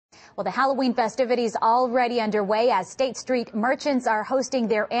Well, the Halloween festivities already underway as State Street merchants are hosting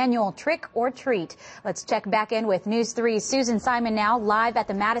their annual trick or treat. Let's check back in with News 3's Susan Simon now live at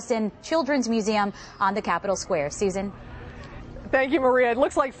the Madison Children's Museum on the Capitol Square. Susan. Thank you, Maria. It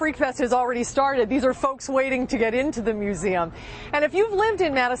looks like Freakfest has already started. These are folks waiting to get into the museum. And if you've lived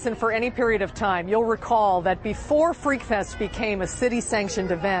in Madison for any period of time, you'll recall that before Freakfest became a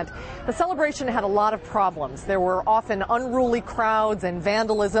city-sanctioned event, the celebration had a lot of problems. There were often unruly crowds and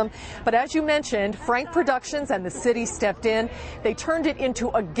vandalism. But as you mentioned, Frank Productions and the city stepped in. They turned it into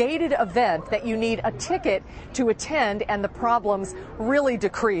a gated event that you need a ticket to attend, and the problems really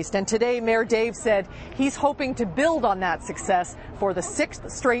decreased. And today, Mayor Dave said he's hoping to build on that success for the 6th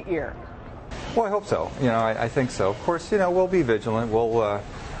straight year. Well, I hope so. I think so. Of course, we'll be vigilant. We'll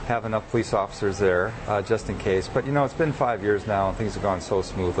have enough police officers there just in case. But, it's been 5 years now and things have gone so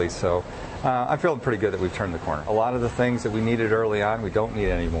smoothly. So I'm feeling pretty good that we've turned the corner. A lot of the things that we needed early on, we don't need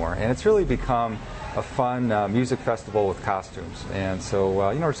anymore. And it's really become a fun music festival with costumes. And so,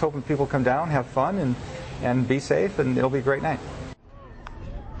 we're just hoping people come down, have fun, and be safe, and it'll be a great night.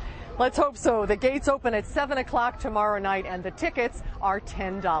 Let's hope so. The gates open at 7 o'clock tomorrow night, and the tickets are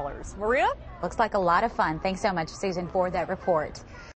 $10. Maria? Looks like a lot of fun. Thanks so much, Susan, for that report.